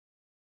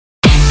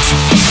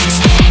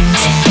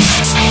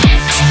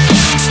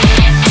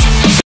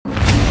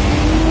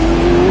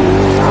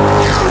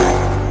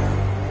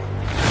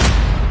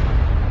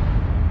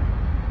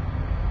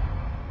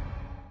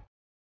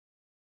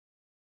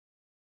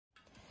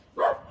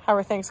How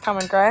are things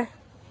coming, Gray?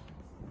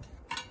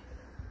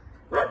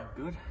 Good, I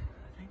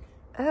think.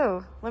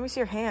 Oh, let me see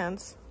your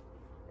hands.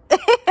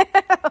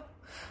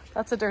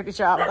 That's a dirty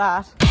job,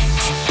 that.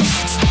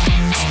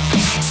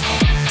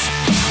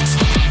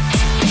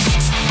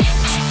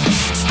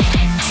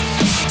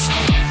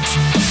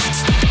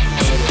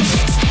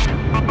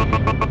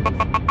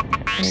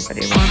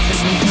 Anybody wants a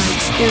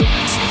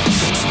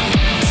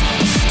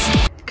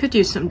scoop? Could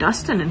use some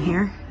dusting in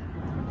here.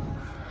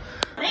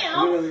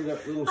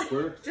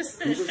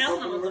 Just finished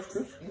telling them.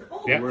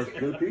 Yeah.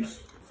 Good piece?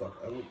 Fuck,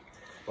 I would.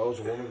 If I was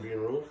a woman being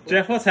ruled.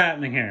 Jeff, what's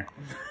happening here?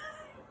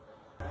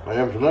 I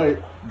am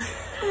tonight.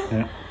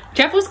 Yeah.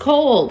 Jeff was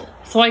cold,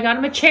 so I got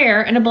him a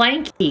chair and a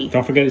blankie.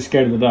 Don't forget he's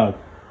scared of the dog.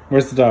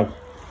 Where's the dog?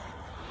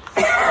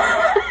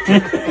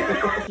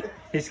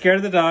 He's scared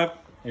of the dog.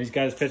 And he's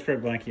got his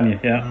Pittsburgh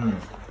blankie. Yeah.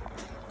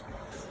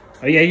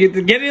 Oh yeah, you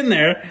get in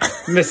there,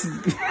 Miss.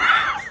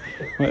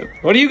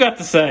 What do you got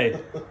to say?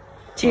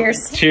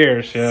 Cheers.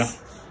 Cheers. Yeah.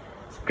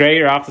 Gray,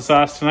 you're off the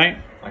sauce tonight.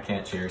 I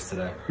can't cheers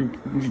today.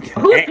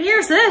 Whose beer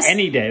is this?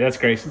 Any day. That's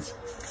Grayson's.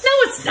 No,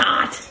 it's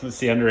not. It's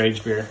the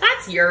underage beer.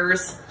 That's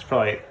yours. It's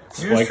probably.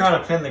 You're just trying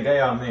to pin the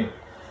gay on me.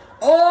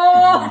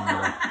 Oh!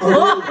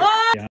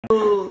 Yeah.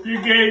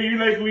 You're gay. You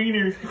like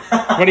wieners.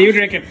 What are you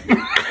drinking? We're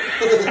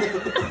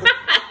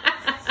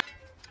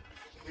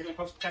gonna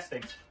post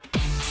testing.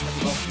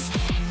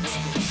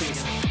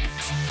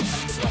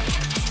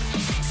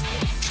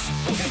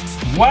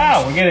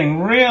 Wow, we're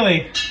getting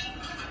really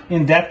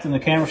in depth in the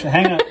camera.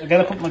 Hang on, I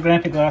gotta put my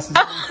grandpa glasses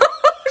on.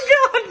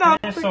 Oh, God,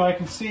 no. So I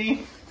can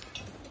see.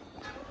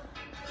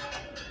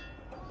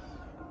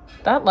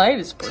 That light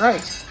is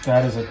bright.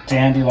 That is a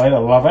dandy light. I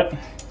love it.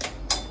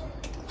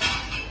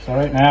 So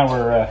right now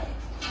we're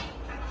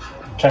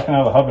checking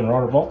out the hub and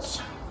rotor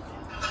bolts.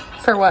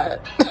 For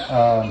what?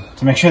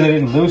 To make sure they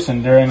didn't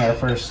loosen during our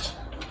first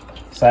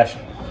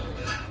session.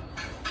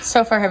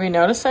 So far, have you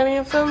noticed any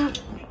of them?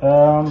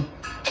 A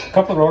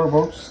couple of rotor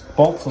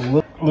bolts a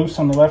little loose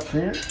on the left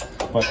rear,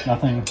 but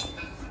nothing.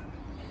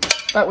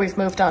 But we've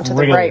moved on to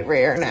Really? the right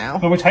rear now.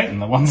 No, we tightened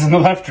the ones in the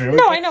left rear.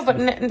 No, I know,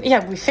 but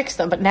yeah, we fixed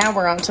them, but now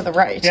we're on to the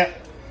right. Yeah.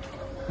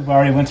 We've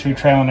already went through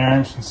trailing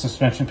arms and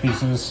suspension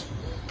pieces.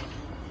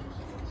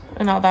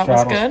 And all that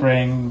was Throttle good.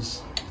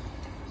 springs,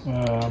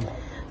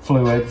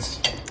 fluids.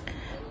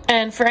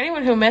 And for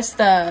anyone who missed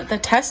the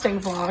testing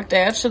vlog,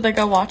 Dad, should they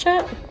go watch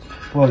it?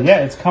 Well, yeah,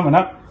 it's coming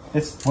up.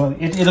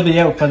 It'll be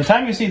out. By the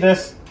time you see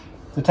this,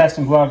 the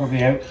testing vlog will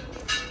be out.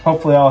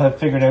 Hopefully I'll have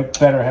figured out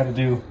better how to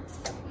do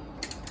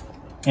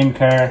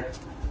in-car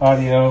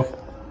audio,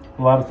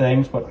 a lot of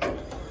things, but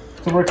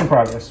it's a work in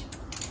progress.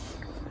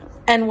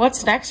 And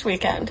what's next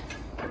weekend?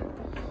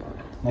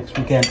 Next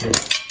weekend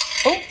is...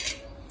 Oh!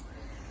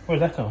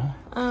 Where'd that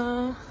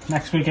go?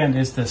 Next weekend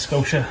is the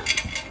Scotia.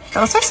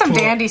 Those are some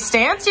dandy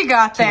stands you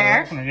got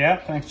there. Yeah,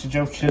 thanks to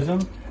Joe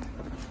Chisholm.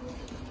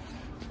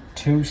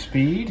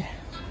 2-speed.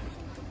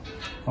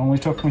 Only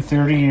took me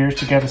 30 years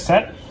to get a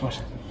set,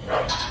 but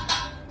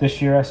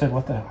this year I said,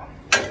 what the hell?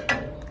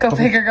 Go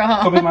big or go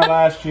home. Could be my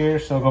last year,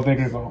 so go big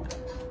or go home.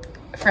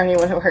 For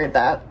anyone who heard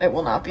that, it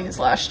will not be his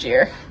last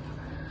year.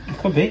 It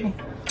could be.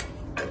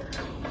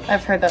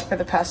 I've heard that for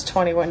the past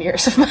 21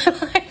 years of my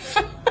life.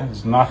 That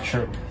is not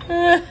true.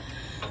 How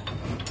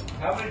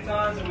many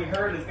times have we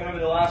heard it's going to be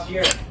the last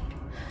year?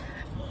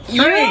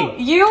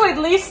 You at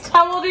least,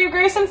 how old are you,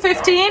 Grayson?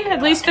 15?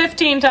 At least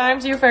 15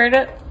 times you've heard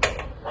it.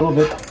 A little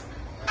bit.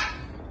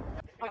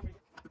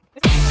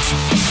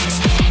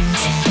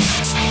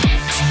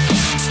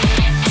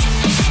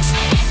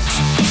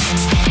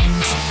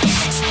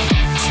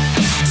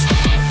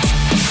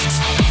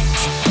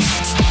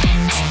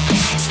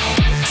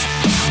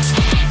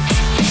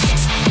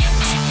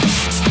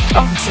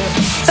 Oh,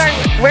 sorry,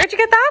 where'd you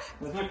get that?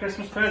 Was my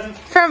Christmas present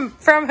From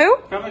who?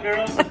 from the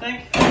girls, I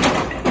think.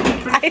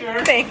 Pretty sure.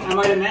 I think. I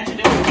might have mentioned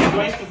it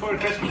twice before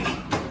Christmas.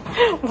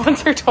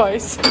 Once or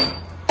twice.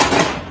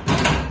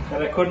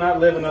 That I could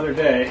not live another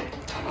day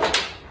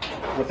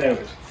without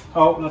it.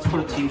 Oh, let's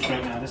put a T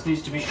right now. This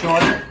needs to be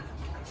shorter,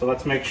 so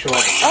let's make sure.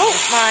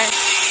 Oh, my.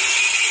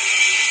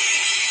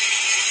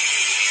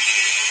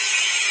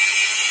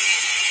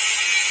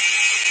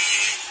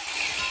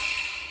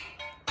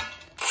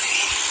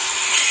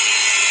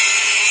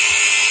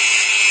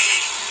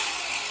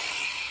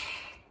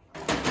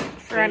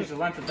 Change the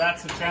length of that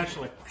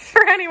substantially.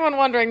 For anyone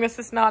wondering, this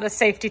is not a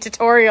safety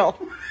tutorial.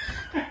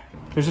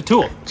 There's a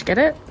tool. Did you get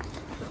it?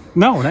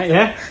 No, not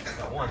yet.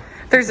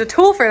 There's a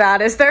tool for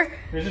that, is there?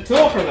 There's a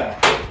tool for that.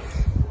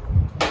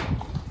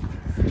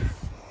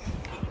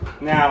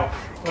 Now,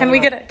 Can we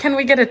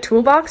get a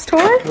toolbox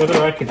tour?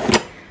 whether I could.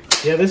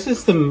 Yeah, this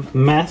is the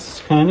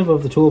mess kind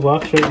of the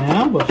toolbox right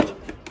now, but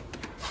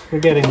we're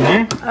getting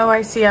there. Oh,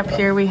 I see up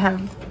here we have...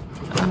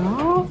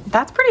 Oh,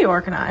 that's pretty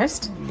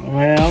organized.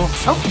 Well,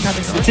 Oh,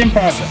 another door. it's in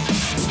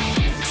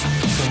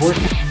progress. We're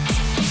working.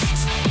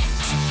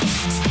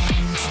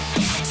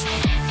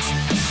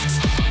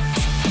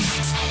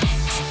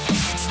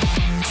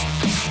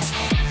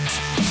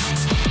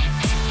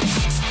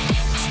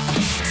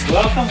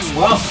 Welcome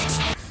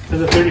to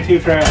the 32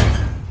 track.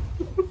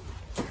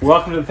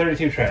 Welcome to the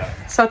 32 trail.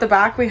 So at the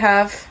back we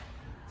have...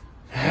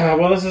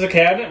 Well, this is a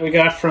cabinet we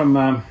got from,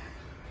 what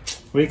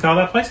do you call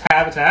that place?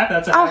 Habitat.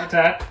 That's a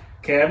Habitat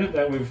cabinet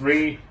that we've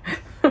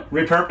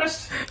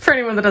repurposed. For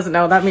anyone that doesn't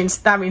know, that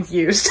means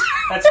used.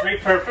 That's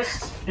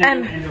repurposed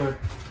into a...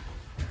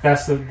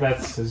 That's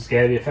as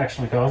Gabby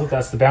affectionately calls it.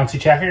 That's the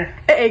bouncy checker.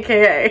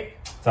 AKA.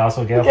 It's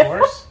also a gale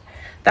force.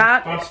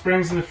 That... Bump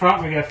springs in the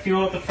front. We got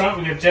fuel at the front.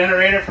 We got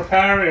generator for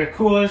power. We got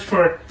coolers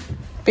for...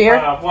 Beer?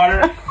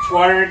 Water,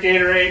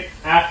 Gatorade,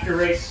 after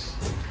race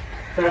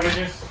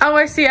beverages. Oh,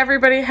 I see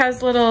everybody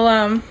has little,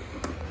 Yeah,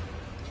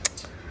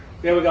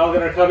 we all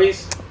got our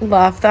cubbies.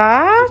 Love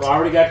that. We've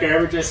already got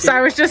garbage. So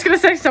I was just going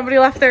to say somebody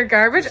left their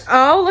garbage.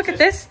 Oh, look at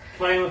this.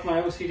 Playing with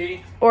my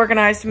OCD.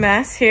 Organized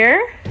mess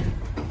here.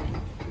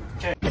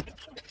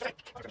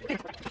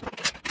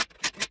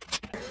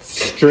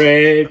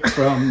 Straight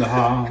from the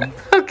home.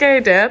 Okay,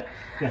 Dad.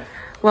 Yeah.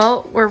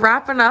 Well, we're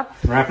wrapping up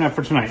Wrapping up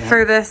for tonight. Yeah.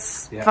 for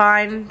this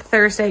fine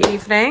Thursday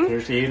evening.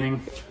 Thursday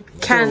evening.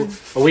 Can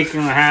Still a week and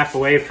a half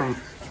away from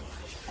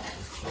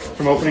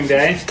opening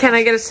day.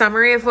 I get a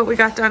summary of what we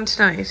got done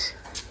tonight?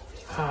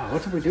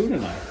 What did we do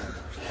tonight?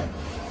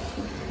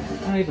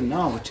 I don't even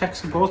know. We checked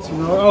some bolts.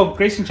 Oh,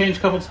 Grayson changed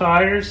a couple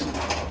tires.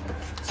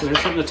 So there's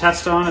something to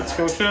test on at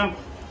Scotia.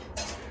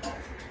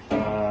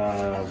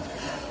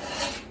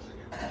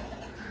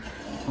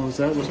 What was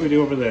that? What did we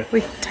do over there?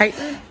 We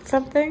tightened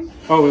something?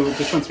 Oh, we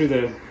just went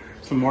through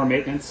some more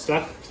maintenance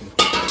stuff.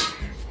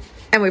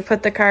 And we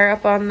put the car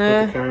up on Put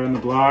the... the car on the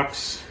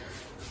blocks.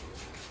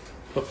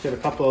 Looked at a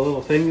couple of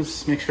little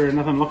things, make sure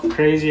nothing looked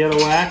crazy out of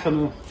whack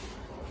on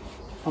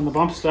the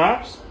bump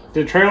stops.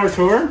 Did a trailer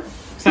tour,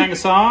 sang a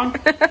song,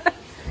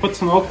 put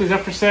some Oakleys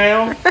up for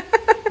sale.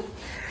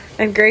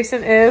 And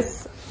Grayson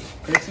is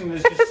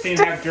just seeing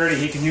how dirty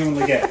he can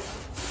humanly get.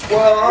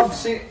 Well, I'm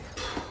seeing.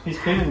 He's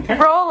cleaning the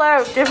car. Roll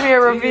out, give me a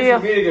reveal.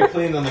 For me to get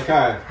cleaned on the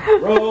car.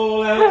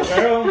 Roll out,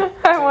 girl.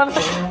 I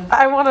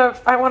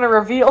want to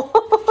reveal.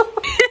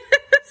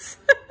 Yes.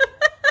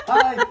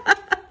 Hi.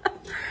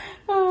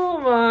 Oh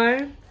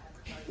my.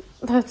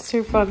 That's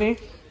too funny.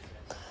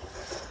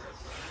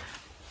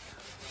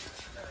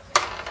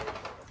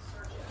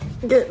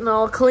 Getting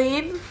all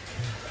clean.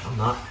 I'm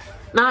not.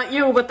 Not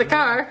you, but the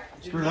car.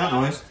 Screw that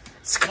noise.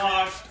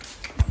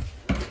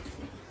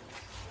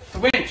 The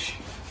winch.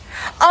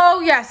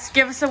 Oh yes,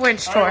 give us a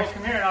winch All tour. right, well,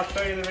 come here and I'll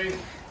show you the reason.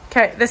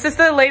 Okay, this is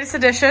the latest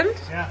edition.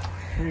 Yeah,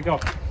 here you go.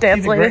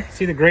 Dad's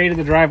See the grade of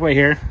the driveway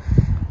here.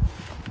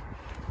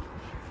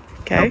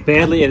 How Okay.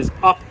 badly it is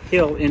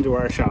uphill into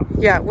our shop.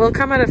 Yeah, we'll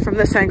come at it from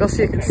this angle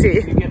so you can see.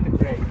 You get the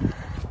grade.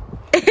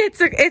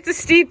 It's a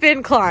steep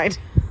incline.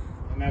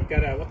 And I've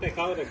got what they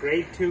call it, a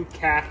grade 2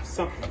 cap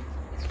something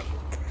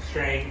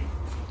strain.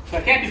 So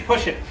I can't be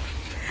pushing.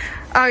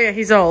 Oh yeah,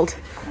 he's old.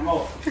 I'm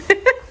old.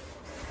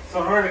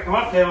 So in order to come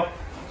uphill,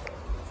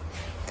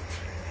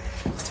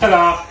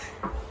 ta-da!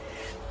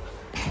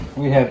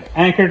 We have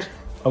anchored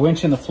a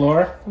winch in the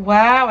floor.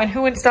 Wow, and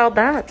who installed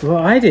that? Well,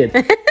 I did.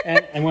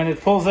 and when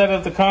it pulls out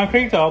of the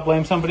concrete, I'll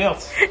blame somebody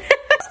else.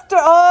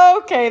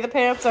 Okay, the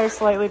pants are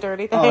slightly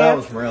dirty. That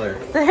was from earlier.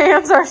 The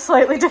hands are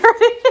slightly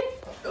dirty.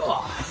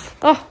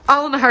 Oh,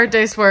 all in a hard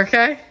day's work,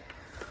 eh?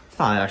 It's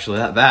not actually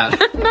that bad.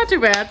 Not too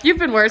bad. You've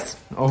been worse.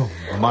 Oh,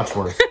 much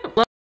worse.